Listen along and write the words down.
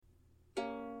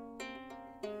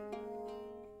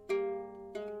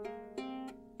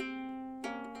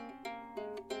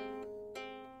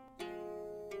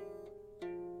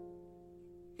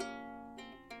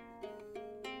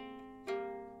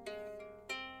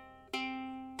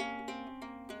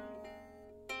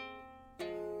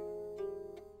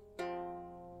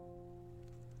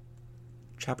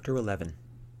Chapter 11.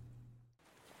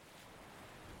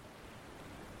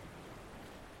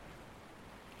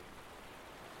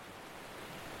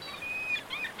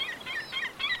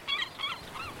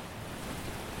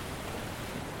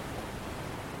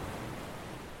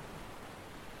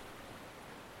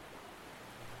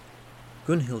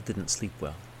 Gunhild didn't sleep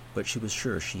well, but she was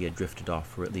sure she had drifted off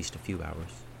for at least a few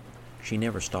hours. She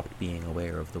never stopped being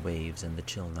aware of the waves and the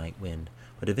chill night wind,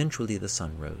 but eventually the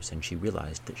sun rose, and she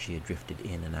realized that she had drifted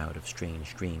in and out of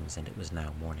strange dreams, and it was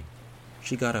now morning.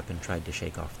 She got up and tried to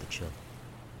shake off the chill.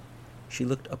 She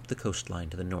looked up the coastline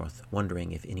to the north,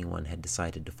 wondering if anyone had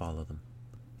decided to follow them.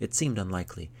 It seemed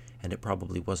unlikely, and it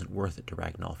probably wasn't worth it to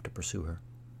Ragnolf to pursue her.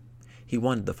 He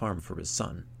wanted the farm for his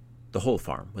son, the whole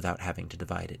farm, without having to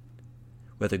divide it.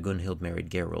 Whether Gunhild married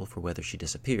Gerulf or whether she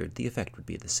disappeared, the effect would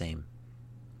be the same.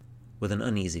 With an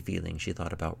uneasy feeling, she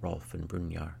thought about Rolf and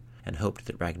Brunjar, and hoped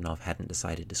that Ragnolf hadn't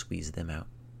decided to squeeze them out.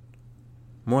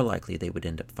 More likely they would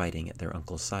end up fighting at their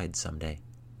uncle's side someday.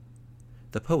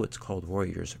 The poets called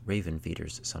warriors raven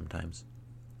feeders sometimes.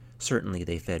 Certainly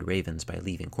they fed ravens by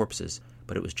leaving corpses,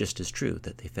 but it was just as true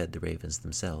that they fed the ravens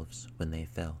themselves when they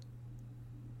fell.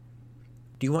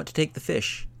 "Do you want to take the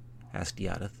fish?" asked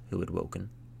Yareth, who had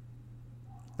woken.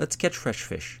 "Let's catch fresh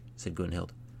fish," said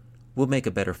Gunhild. "We'll make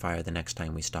a better fire the next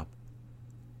time we stop."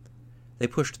 They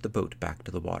pushed the boat back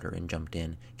to the water and jumped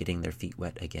in, getting their feet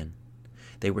wet again.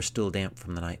 They were still damp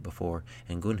from the night before,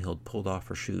 and Gunhild pulled off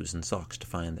her shoes and socks to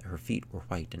find that her feet were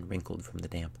white and wrinkled from the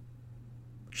damp.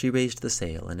 She raised the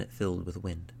sail, and it filled with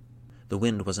wind. The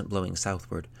wind wasn't blowing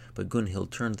southward, but Gunhild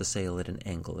turned the sail at an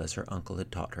angle as her uncle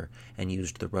had taught her, and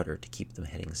used the rudder to keep them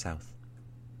heading south.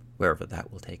 "Wherever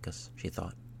that will take us," she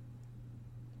thought.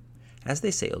 As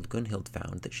they sailed, Gunhild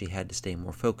found that she had to stay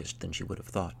more focused than she would have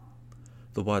thought.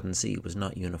 The Wadden Sea was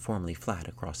not uniformly flat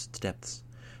across its depths.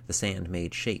 The sand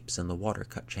made shapes and the water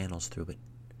cut channels through it.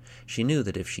 She knew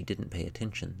that if she didn't pay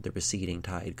attention, the receding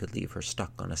tide could leave her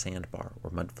stuck on a sandbar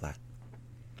or mudflat.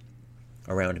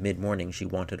 Around mid-morning she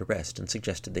wanted a rest and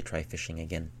suggested they try fishing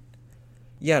again.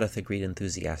 Yareth agreed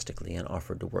enthusiastically and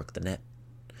offered to work the net.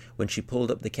 When she pulled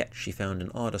up the catch, she found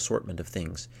an odd assortment of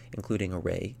things, including a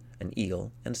ray, an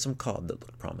eel, and some cod that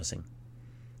looked promising.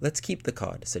 "Let's keep the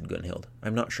cod," said Gunhild.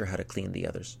 "I'm not sure how to clean the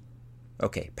others."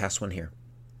 "Okay, pass one here."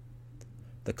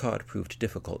 The cod proved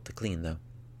difficult to clean, though.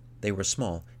 They were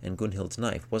small, and Gunhild's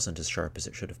knife wasn't as sharp as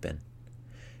it should have been.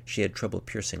 She had trouble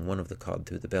piercing one of the cod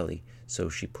through the belly, so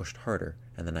she pushed harder,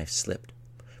 and the knife slipped.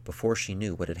 Before she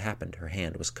knew what had happened, her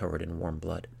hand was covered in warm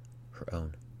blood, her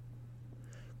own.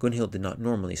 Gunhild did not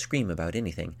normally scream about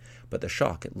anything, but the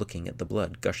shock at looking at the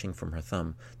blood gushing from her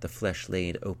thumb, the flesh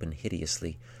laid open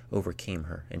hideously, overcame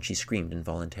her, and she screamed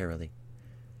involuntarily.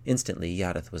 Instantly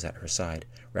Yareth was at her side,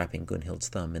 wrapping Gunhild's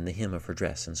thumb in the hem of her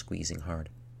dress and squeezing hard.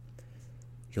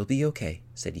 "You'll be okay,"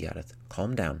 said Yareth.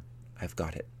 "Calm down. I've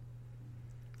got it."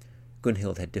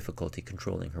 Gunhild had difficulty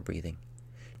controlling her breathing.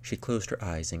 She closed her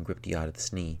eyes and gripped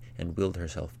Yareth's knee and willed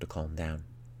herself to calm down.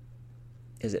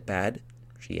 "Is it bad?"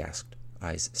 she asked,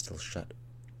 eyes still shut.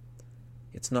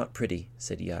 "It's not pretty,"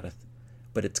 said Yareth,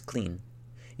 "but it's clean.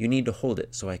 You need to hold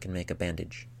it so I can make a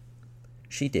bandage."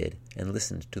 She did, and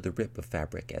listened to the rip of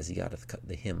fabric as Yareth cut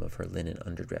the hem of her linen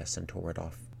underdress and tore it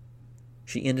off.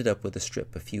 She ended up with a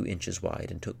strip a few inches wide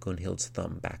and took Gunhild's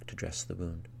thumb back to dress the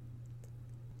wound.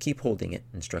 "Keep holding it,"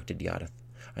 instructed Yareth.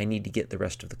 "I need to get the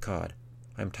rest of the cod.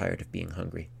 I'm tired of being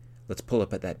hungry. Let's pull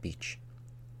up at that beach."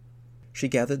 She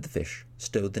gathered the fish,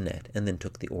 stowed the net, and then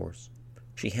took the oars.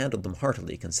 She handled them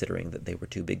heartily, considering that they were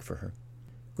too big for her.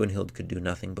 Gunhild could do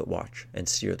nothing but watch and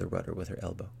steer the rudder with her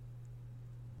elbow.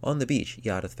 On the beach,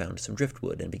 Yareth found some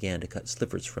driftwood and began to cut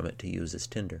slivers from it to use as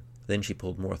tinder. Then she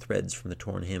pulled more threads from the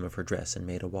torn hem of her dress and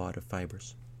made a wad of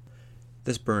fibers.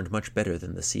 This burned much better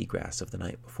than the seagrass of the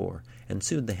night before, and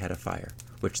soon they had a fire,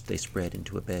 which they spread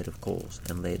into a bed of coals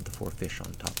and laid the 4 fish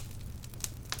on top.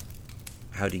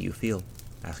 "How do you feel?"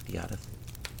 asked Yareth.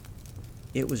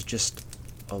 "It was just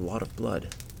a lot of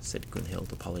blood," said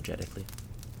Gunhild apologetically.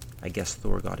 "I guess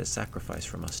Thor got his sacrifice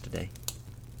from us today."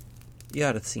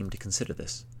 Yareth seemed to consider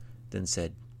this, then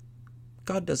said,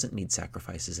 "God doesn't need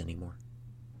sacrifices anymore."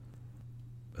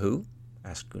 "Who?"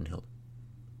 asked Gunhild.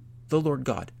 "The Lord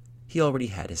God. He already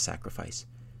had his sacrifice.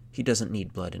 He doesn't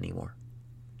need blood anymore."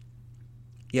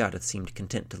 Yareth seemed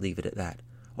content to leave it at that,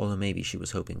 although maybe she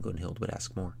was hoping Gunhild would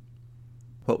ask more.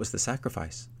 "What was the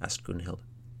sacrifice?" asked Gunhild.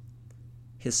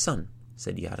 "His son,"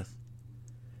 said Yareth.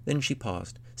 Then she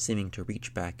paused, seeming to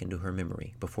reach back into her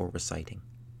memory before reciting.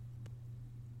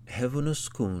 "Heavenus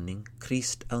kuning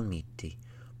Christ almighty,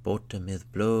 bote med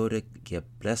blodet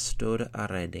geblestode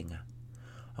arredinga.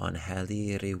 On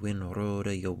hellige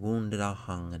winrode jo wounded av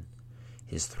hangen.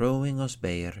 his throwing oss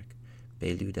berg,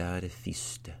 beludare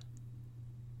fiste.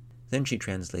 Then she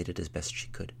translated as best she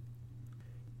could.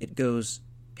 It goes,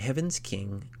 Heaven's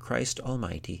King, Christ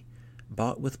Almighty,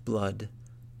 bought with blood.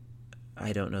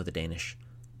 I don't know the Danish.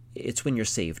 It's when you're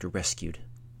saved or rescued.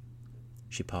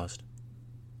 She paused.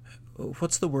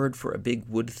 What's the word for a big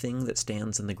wood thing that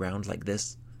stands in the ground like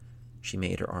this? She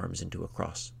made her arms into a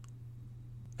cross.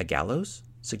 A gallows?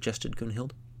 Suggested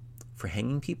Gunhild. For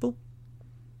hanging people?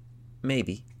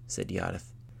 Maybe, said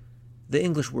Jareth. The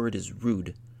English word is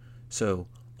rood, so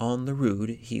on the rood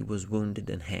he was wounded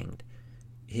and hanged.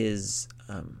 His,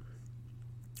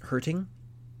 hurting?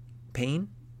 Pain?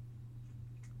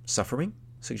 Suffering?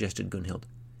 Suggested Gunhild.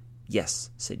 Yes,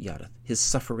 said Jareth. His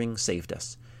suffering saved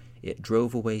us. It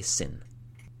drove away sin.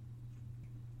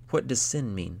 What does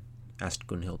sin mean? Asked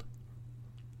Gunhild.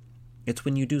 It's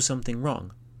when you do something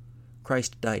wrong.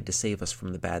 Christ died to save us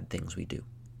from the bad things we do.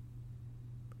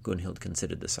 Gunhild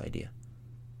considered this idea.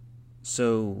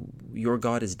 So, your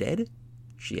God is dead?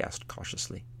 She asked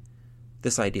cautiously.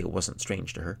 This idea wasn't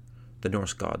strange to her. The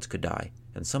Norse gods could die,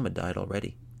 and some had died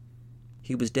already.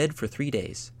 He was dead for 3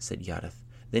 days, said Jareth.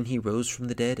 Then he rose from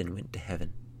the dead and went to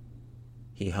heaven.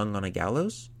 He hung on a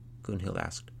gallows? Gunhild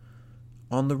asked.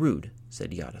 On the rood,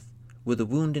 said Jareth, with a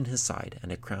wound in his side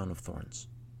and a crown of thorns.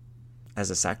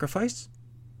 As a sacrifice?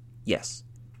 Yes.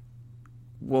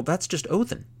 Well, that's just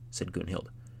Odin, said Gunhild.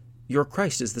 Your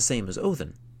Christ is the same as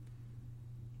Odin.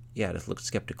 Jareth looked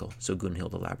skeptical, so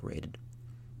Gunhild elaborated.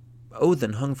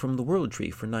 Odin hung from the world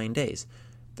tree for 9 days.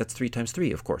 That's 3 times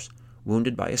 3, of course,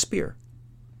 wounded by a spear.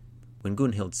 When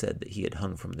Gunhild said that he had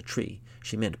hung from the tree,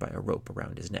 she meant by a rope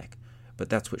around his neck, but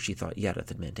that's what she thought Jareth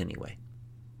had meant anyway.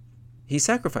 He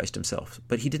sacrificed himself,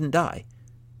 but he didn't die.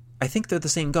 I think they're the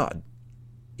same god.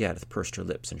 Jareth pursed her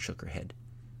lips and shook her head.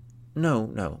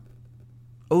 No.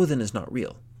 Odin is not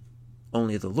real.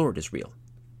 Only the Lord is real.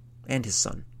 And his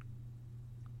son.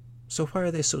 So why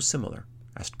are they so similar?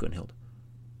 Asked Gunhild.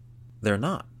 They're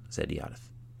not, said Jareth.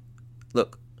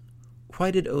 Look, why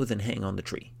did Odin hang on the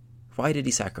tree? Why did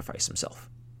he sacrifice himself?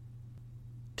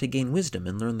 To gain wisdom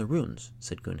and learn the runes,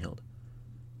 said Gunhild.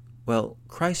 Well,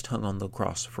 Christ hung on the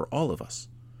cross for all of us,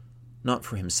 not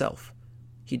for himself.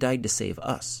 He died to save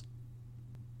us.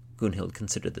 Gunhild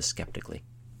considered this skeptically.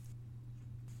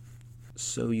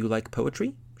 So you like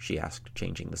poetry? She asked,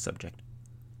 changing the subject.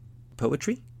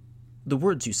 Poetry? The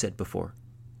words you said before,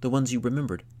 the ones you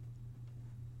remembered.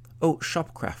 Oh,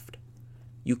 shopcraft.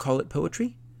 You call it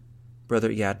poetry? Brother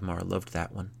Hjalmar loved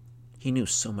that one. He knew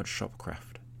so much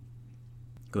shopcraft.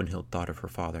 Gunhild thought of her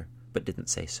father, but didn't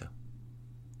say so.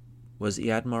 Was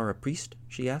Hjalmar a priest?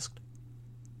 She asked.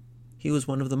 He was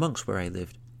one of the monks where I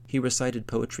lived. He recited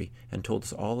poetry and told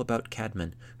us all about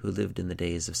Cadman, who lived in the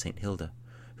days of St. Hilda,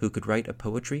 who could write a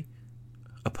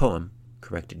poem,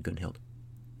 corrected Gunhild.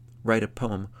 Write a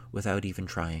poem without even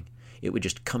trying. It would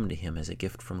just come to him as a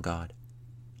gift from God.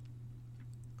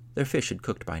 Their fish had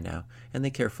cooked by now, and they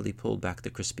carefully pulled back the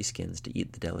crispy skins to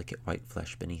eat the delicate white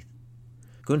flesh beneath.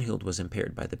 Gunhild was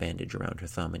impaired by the bandage around her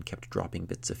thumb and kept dropping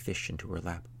bits of fish into her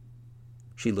lap.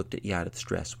 She looked at Jareth's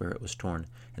dress where it was torn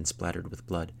and splattered with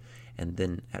blood, and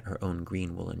then at her own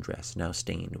green woolen dress, now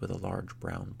stained with a large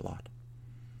brown blot.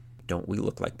 Don't we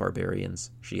look like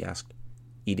barbarians? She asked.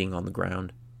 Eating on the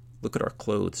ground. Look at our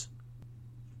clothes.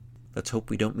 Let's hope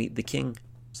we don't meet the king,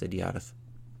 said Jareth.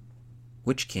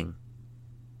 Which king?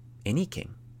 Any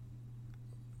king.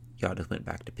 Jareth went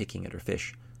back to picking at her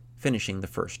fish, finishing the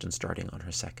first and starting on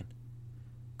her second.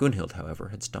 Gunhild, however,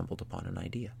 had stumbled upon an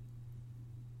idea.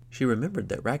 She remembered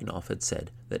that Ragnolf had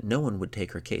said that no one would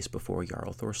take her case before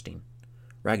Jarl Thorstein.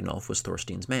 Ragnolf was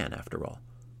Thorstein's man, after all.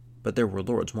 But there were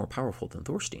lords more powerful than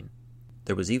Thorstein.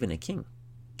 There was even a king,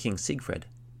 King Sigfred.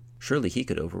 Surely he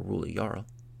could overrule a Jarl.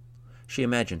 She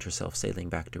imagined herself sailing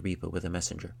back to Ripa with a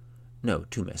messenger. No,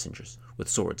 2 messengers, with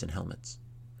swords and helmets.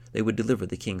 They would deliver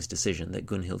the king's decision that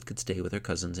Gunhild could stay with her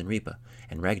cousins in Ripa,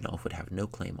 and Ragnolf would have no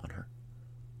claim on her.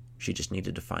 She just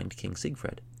needed to find King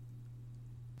Sigfred.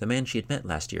 The man she had met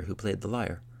last year who played the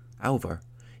lyre, Alvar,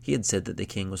 he had said that the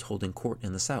king was holding court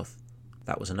in the south.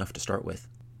 That was enough to start with.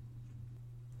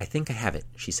 I think I have it,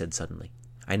 she said suddenly.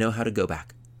 I know how to go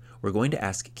back. We're going to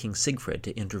ask King Sigfred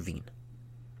to intervene.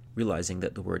 Realizing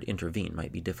that the word intervene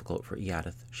might be difficult for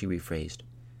Jareth, she rephrased.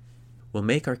 We'll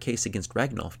make our case against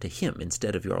Ragnolf to him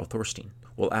instead of Jarl Thorstein.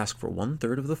 We'll ask for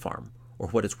 1/3 of the farm, or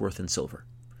what it's worth in silver.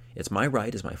 It's my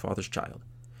right as my father's child.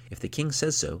 If the king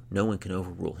says so, no one can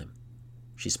overrule him.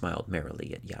 She smiled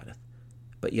merrily at Jareth,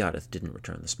 but Jareth didn't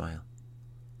return the smile.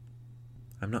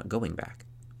 I'm not going back,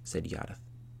 said Jareth.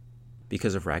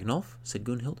 Because of Ragnolf? Said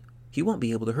Gunhild. He won't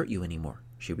be able to hurt you anymore,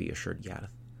 she reassured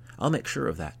Jareth. I'll make sure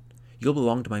of that. You'll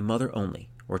belong to my mother only,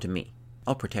 or to me.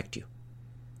 I'll protect you."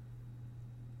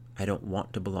 "I don't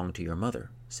want to belong to your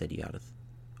mother," said Iareth,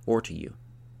 "or to you."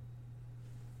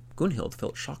 Gunhild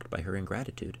felt shocked by her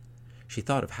ingratitude. She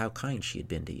thought of how kind she had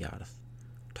been to Iareth,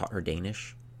 taught her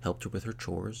Danish, helped her with her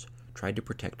chores, tried to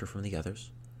protect her from the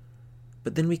others.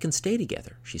 "But then we can stay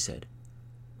together," she said.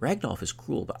 "Ragnolf is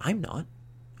cruel, but I'm not.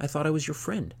 I thought I was your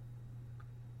friend."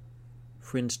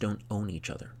 "Friends don't own each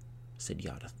other," said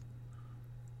Iareth.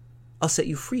 "I'll set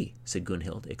you free," said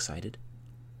Gunhild, excited.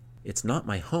 "It's not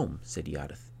my home," said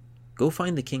Iareth. "Go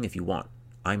find the king if you want.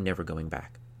 I'm never going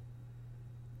back."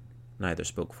 Neither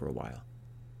spoke for a while.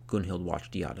 Gunhild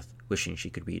watched Iareth, wishing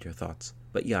she could read her thoughts,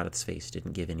 but Iareth's face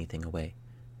didn't give anything away.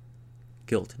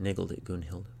 Guilt niggled at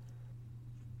Gunhild.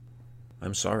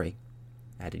 "I'm sorry,"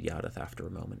 added Iareth after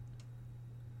a moment.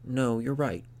 "No, you're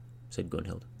right," said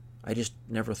Gunhild. "I just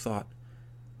never thought.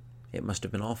 It must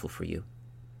have been awful for you."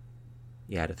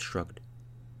 Iareth shrugged.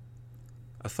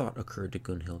 A thought occurred to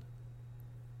Gunhild.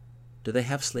 "Do they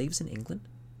have slaves in England?"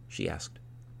 she asked.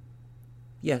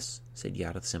 "Yes," said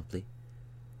Iareth simply.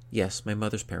 "Yes, my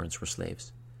mother's parents were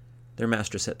slaves. Their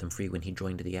master set them free when he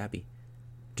joined the abbey,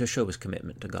 to show his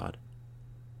commitment to God."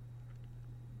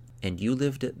 "And you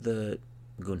lived at the—"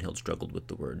 Gunhild struggled with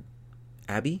the word.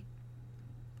 "Abbey?"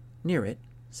 "Near it,"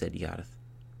 said Iareth.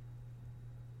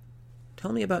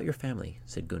 "Tell me about your family,"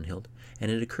 said Gunhild, and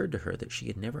it occurred to her that she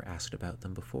had never asked about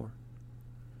them before.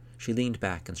 She leaned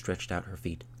back and stretched out her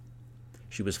feet.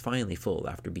 She was finally full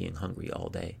after being hungry all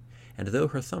day, and though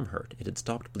her thumb hurt, it had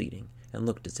stopped bleeding and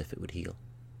looked as if it would heal.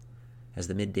 As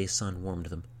the midday sun warmed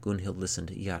them, Gunhild listened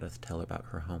to Iareth tell about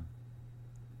her home.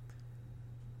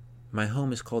 "My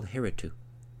home is called Heritu.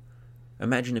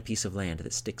 Imagine a piece of land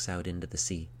that sticks out into the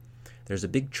sea. There's a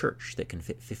big church that can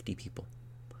fit 50 people.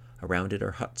 Around it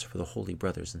are huts for the holy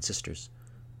brothers and sisters,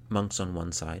 monks on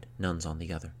one side, nuns on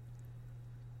the other.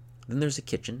 Then there's a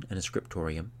kitchen and a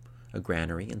scriptorium, a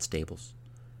granary and stables.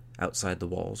 Outside the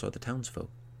walls are the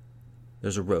townsfolk.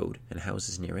 There's a road and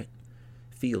houses near it.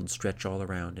 Fields stretch all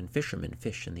around, and fishermen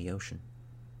fish in the ocean.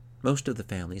 Most of the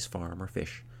families farm or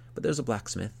fish, but there's a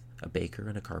blacksmith, a baker,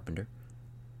 and a carpenter,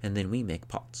 and then we make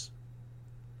pots.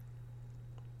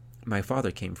 My father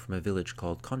came from a village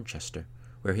called Conchester,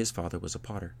 where his father was a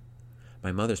potter.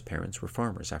 My mother's parents were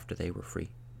farmers after they were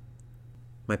free.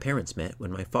 My parents met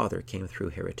when my father came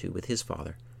through Heritu with his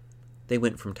father. They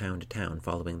went from town to town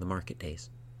following the market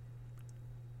days.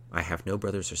 I have no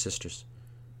brothers or sisters.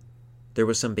 There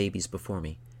were some babies before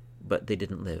me, but they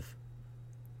didn't live.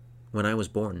 When I was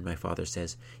born, my father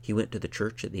says, he went to the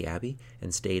church at the abbey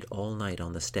and stayed all night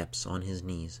on the steps on his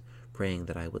knees, praying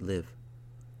that I would live.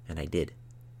 And I did.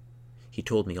 He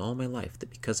told me all my life that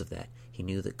because of that, he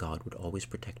knew that God would always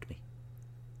protect me.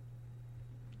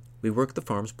 We work the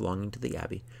farms belonging to the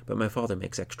abbey, but my father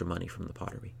makes extra money from the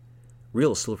pottery.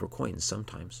 Real silver coins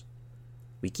sometimes.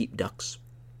 We keep ducks.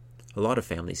 A lot of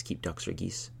families keep ducks or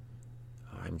geese.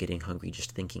 I'm getting hungry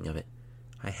just thinking of it.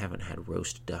 I haven't had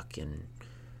roast duck in...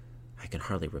 I can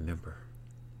hardly remember.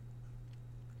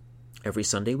 Every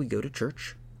Sunday we go to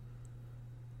church.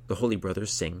 The holy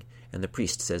brothers sing, and the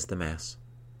priest says the Mass.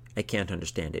 I can't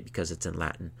understand it because it's in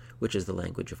Latin, which is the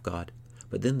language of God,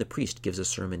 but then the priest gives a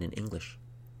sermon in English.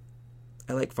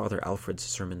 I like Father Alfred's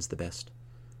sermons the best.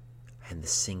 And the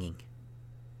singing.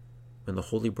 When the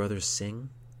holy brothers sing,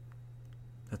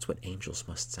 that's what angels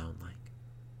must sound like.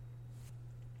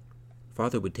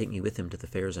 Father would take me with him to the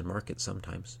fairs and markets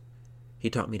sometimes. He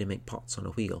taught me to make pots on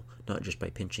a wheel, not just by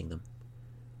pinching them.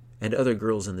 And other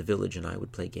girls in the village and I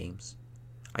would play games.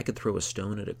 I could throw a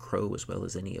stone at a crow as well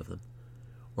as any of them.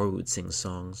 Or we would sing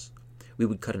songs. We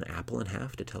would cut an apple in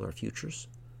half to tell our futures.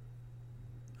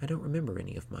 I don't remember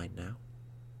any of mine now.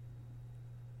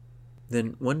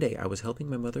 Then one day I was helping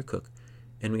my mother cook,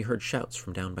 and we heard shouts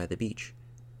from down by the beach.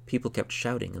 People kept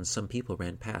shouting, and some people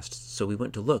ran past, so we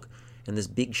went to look, and this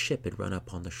big ship had run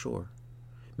up on the shore.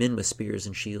 Men with spears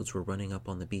and shields were running up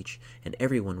on the beach, and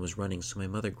everyone was running, so my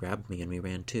mother grabbed me and we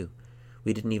ran too.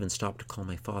 We didn't even stop to call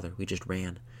my father, we just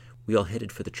ran. We all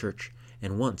headed for the church,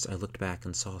 and once I looked back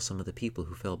and saw some of the people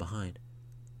who fell behind.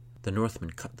 The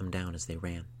Northmen cut them down as they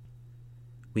ran.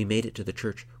 We made it to the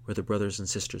church where the brothers and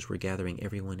sisters were gathering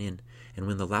everyone in, and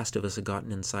when the last of us had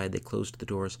gotten inside, they closed the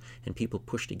doors, and people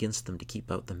pushed against them to keep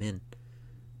out the men.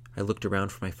 I looked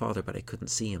around for my father, but I couldn't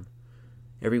see him.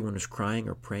 Everyone was crying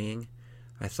or praying.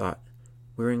 I thought,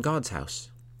 we're in God's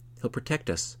house. He'll protect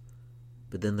us.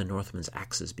 But then the Northmen's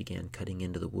axes began cutting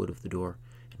into the wood of the door,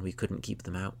 and we couldn't keep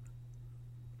them out.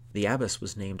 The abbess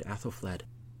was named Athelflaed.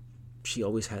 She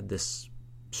always had this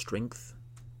strength,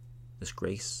 this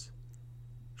grace.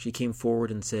 She came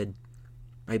forward and said,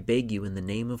 I beg you in the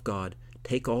name of God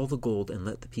 "Take all the gold and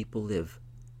let the people live."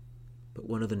 But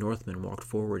one of the Northmen walked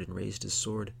forward and raised his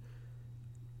sword.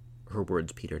 Her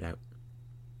words petered out.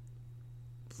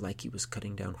 Like he was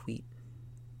cutting down wheat.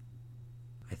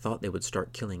 I thought they would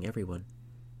start killing everyone,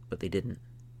 but they didn't.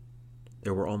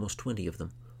 There were almost 20 of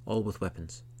them, all with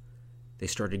weapons. They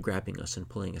started grabbing us and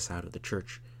pulling us out of the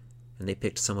church, and they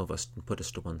picked some of us and put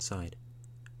us to one side.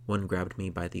 One grabbed me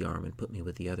by the arm and put me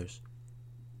with the others.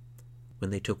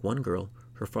 When they took one girl,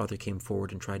 her father came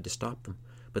forward and tried to stop them,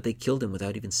 but they killed him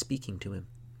without even speaking to him.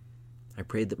 I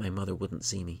prayed that my mother wouldn't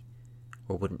see me,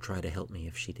 or wouldn't try to help me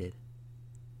if she did.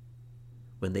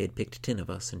 When they had picked 10 of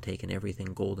us and taken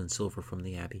everything gold and silver from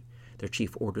the abbey, their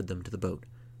chief ordered them to the boat,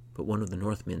 but one of the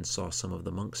Northmen saw some of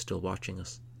the monks still watching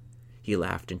us. He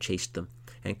laughed and chased them,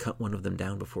 and cut one of them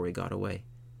down before he got away.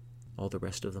 All the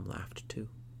rest of them laughed too.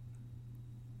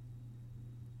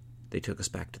 They took us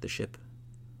back to the ship.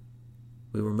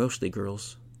 We were mostly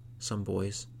girls, some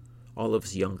boys, all of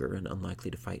us younger and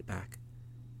unlikely to fight back.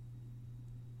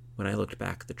 When I looked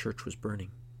back, the church was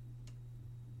burning.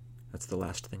 That's the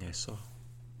last thing I saw.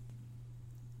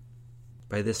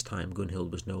 By this time,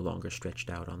 Gunhild was no longer stretched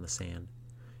out on the sand.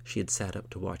 She had sat up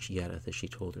to watch Yareth as she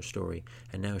told her story,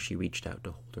 and now she reached out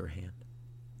to hold her hand.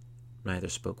 Neither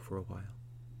spoke for a while.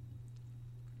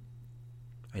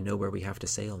 "I know where we have to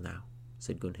sail now,"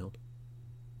 said Gunhild.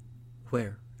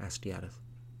 "Where?" asked Yareth.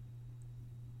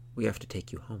 "We have to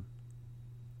take you home."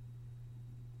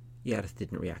 Yareth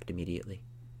didn't react immediately.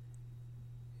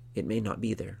 "It may not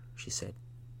be there," she said.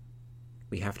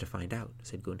 "We have to find out,"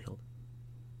 said Gunhild.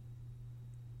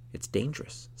 "It's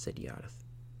dangerous," said Yareth.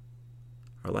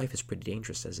 "Our life is pretty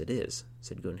dangerous as it is,"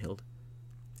 said Gunhild.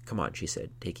 "Come on," she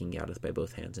said, taking Yareth by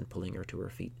both hands and pulling her to her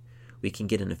feet. "We can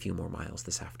get in a few more miles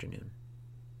this afternoon."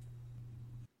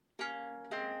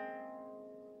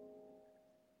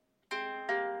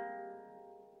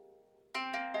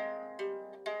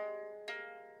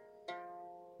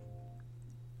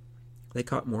 They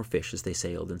caught more fish as they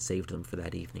sailed and saved them for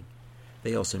that evening.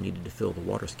 They also needed to fill the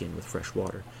water skin with fresh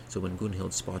water, so when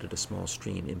Gunhild spotted a small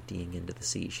stream emptying into the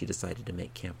sea, she decided to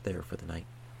make camp there for the night.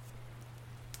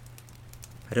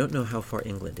 "I don't know how far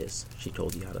England is," she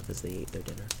told Yareth as they ate their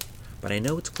dinner, "but I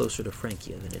know it's closer to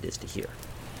Francia than it is to here.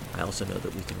 I also know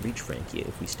that we can reach Francia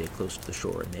if we stay close to the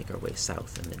shore and make our way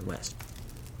south and then west.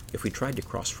 If we tried to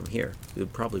cross from here, we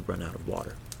would probably run out of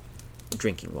water.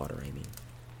 Drinking water, I mean."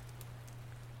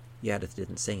 Yareth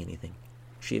didn't say anything.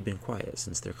 She had been quiet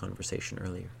since their conversation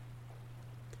earlier.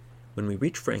 "When we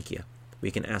reach Francia, we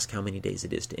can ask how many days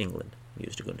it is to England,"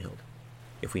 mused Gunhild,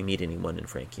 "if we meet anyone in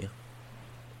Francia.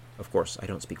 Of course, I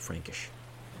don't speak Frankish.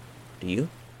 Do you?"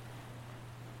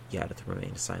 Yareth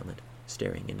remained silent,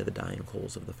 staring into the dying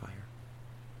coals of the fire.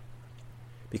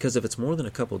 "Because if it's more than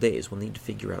a couple days, we'll need to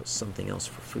figure out something else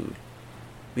for food.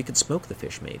 We could smoke the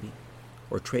fish, maybe,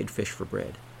 or trade fish for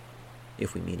bread,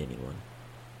 if we meet anyone.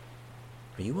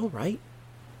 Are you all right?"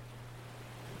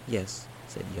 "Yes,"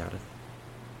 said Yareth.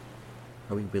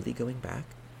 "Are we really going back?"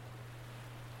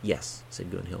 "Yes,"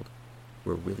 said Gunhild.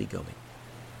 "We're really going."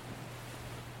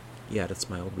 Yareth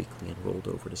smiled weakly and rolled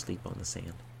over to sleep on the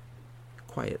sand.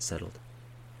 Quiet settled.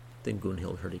 Then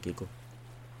Gunhild heard a giggle.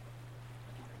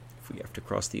 "If we have to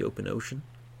cross the open ocean?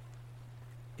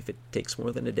 If it takes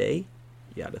more than a day?"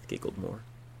 Yareth giggled more.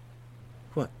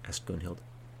 "What?" asked Gunhild.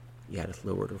 Yareth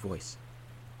lowered her voice.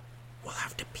 "We'll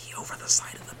have to pee over the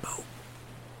side of the boat."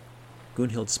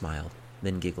 Gunhild smiled,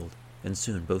 then giggled, and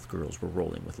soon both girls were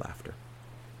rolling with laughter.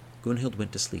 Gunhild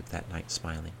went to sleep that night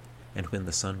smiling, and when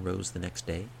the sun rose the next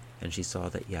day, and she saw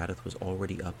that Yareth was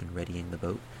already up and readying the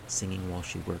boat, singing while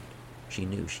she worked, she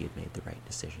knew she had made the right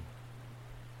decision.